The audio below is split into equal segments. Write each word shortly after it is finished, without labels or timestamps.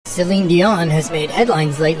Celine Dion has made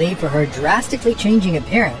headlines lately for her drastically changing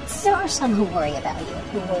appearance. There are some who worry about you,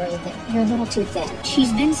 who worry that you're a little too thin.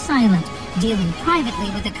 She's been silent, dealing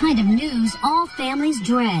privately with the kind of news all families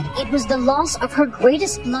dread. It was the loss of her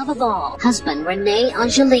greatest love of all, husband Renee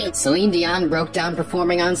Angelique. Celine Dion broke down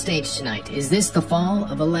performing on stage tonight. Is this the fall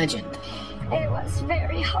of a legend? It was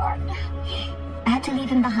very hard. I had to leave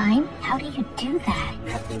him behind. How do you do that? I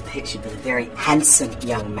have been pictured with a very handsome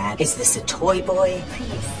young man. Is this a toy boy?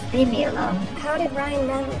 Please, leave me alone. How did Ryan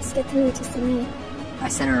Reynolds get through to Celine? I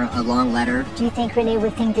sent her a long letter. Do you think Renee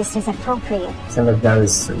would think this is appropriate? Some of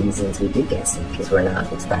those reasons we do get sick because we're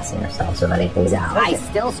not expressing ourselves or letting things out. I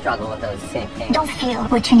still struggle with those same things. Don't feel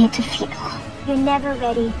what you need to feel. You're never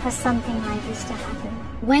ready for something like this to happen.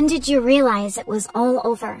 When did you realize it was all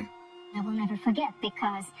over? I will never forget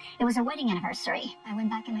because it was a wedding anniversary. I went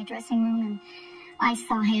back in my dressing room and I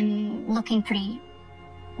saw him looking pretty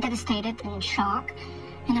devastated and in shock.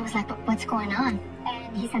 And I was like, but what's going on?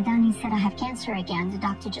 And he sat down and he said, I have cancer again. The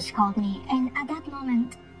doctor just called me. And at that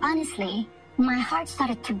moment, honestly, my heart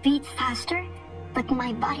started to beat faster, but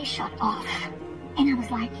my body shut off. And I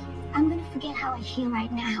was like, I'm going to forget how I feel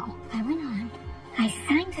right now. I went on. I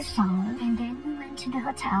sang the song and then we went to the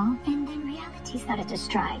hotel and then reality started to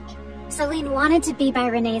strike. Celine wanted to be by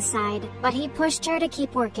Renee's side, but he pushed her to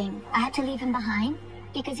keep working. I had to leave him behind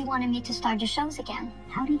because he wanted me to start the shows again.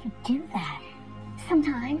 How do you do that?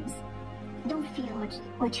 Sometimes, don't feel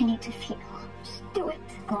what you need to feel. Just do it.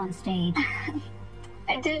 Go on stage.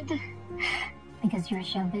 I did. Because you're a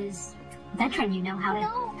showbiz veteran, you know how to...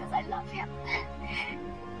 No, because I love him.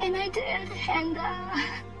 And I did, and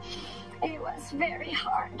it was very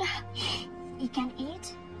hard. He can't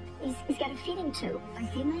eat. He's got a feeding tube. I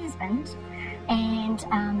feed my husband, and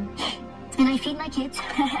I feed my kids.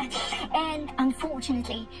 And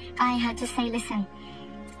unfortunately, I had to say, listen,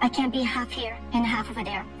 I can't be half here and half over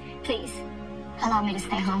there. Please, allow me to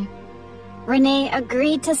stay home. Renee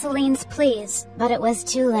agreed to Celine's pleas, but it was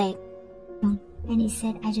too late. And he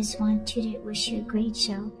said, I just want you to wish you a great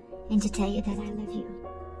show and to tell you that I love you.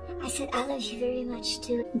 I said, I love you very much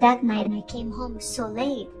too. That night, I came home so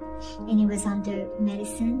late and he was under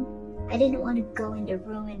medicine. I didn't want to go in the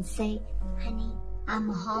room and say, honey, I'm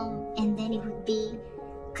home. And then he would be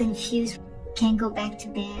confused, can't go back to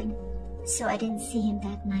bed. So I didn't see him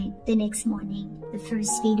that night. The next morning, the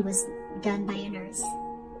first feed was done by a nurse.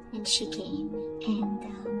 And she came and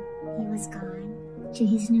he was gone to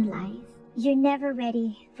his new life. You're never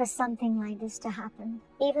ready for something like this to happen.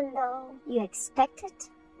 Even though you expect it,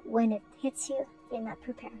 when it hits you, you're not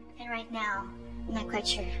prepared. And right now, I'm not quite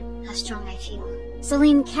sure how strong I feel.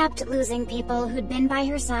 Celine kept losing people who'd been by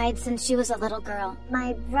her side since she was a little girl.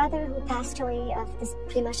 My brother, who passed away of this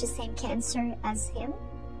pretty much the same cancer as him,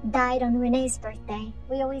 died on Renee's birthday.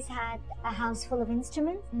 We always had a house full of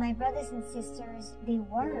instruments. My brothers and sisters, they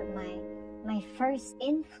were my first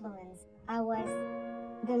influence. I was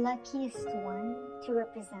the luckiest one to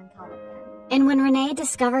represent all of them. And when Renee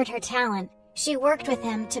discovered her talent, she worked with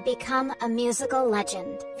him to become a musical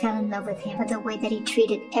legend. Fell in love with him for the way that he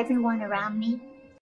treated everyone around me.